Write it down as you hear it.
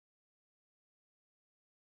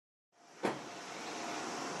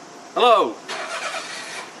Hello,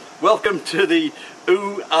 welcome to the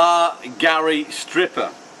Gary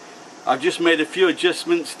stripper. I've just made a few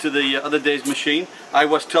adjustments to the other day's machine. I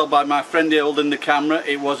was told by my friend here holding the camera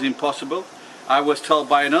it was impossible. I was told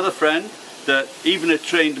by another friend that even a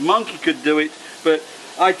trained monkey could do it, but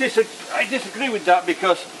I disagree with that,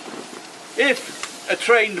 because if a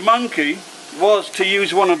trained monkey was to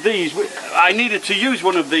use one of these, I needed to use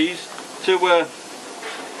one of these to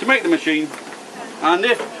make the machine. And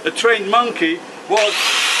if a trained monkey was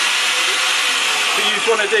to use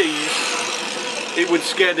one of these, it would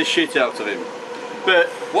scare the shit out of him. But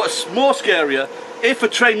what's more scarier, if a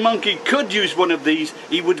trained monkey could use one of these,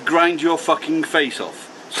 he would grind your fucking face off.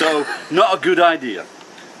 So, not a good idea.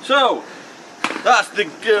 So, that's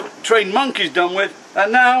the trained monkeys done with.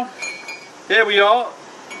 And now, here we are.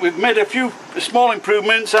 We've made a few small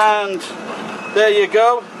improvements, and there you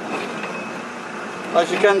go. As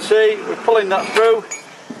you can see, we're pulling that through.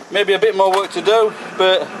 Maybe a bit more work to do,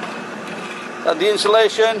 but the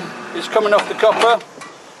insulation is coming off the copper,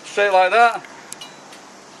 straight like that.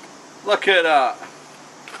 Look at that.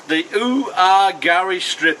 The Gary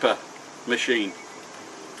stripper machine.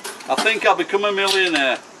 I think I'll become a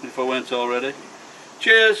millionaire if I weren't already.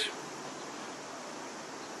 Cheers.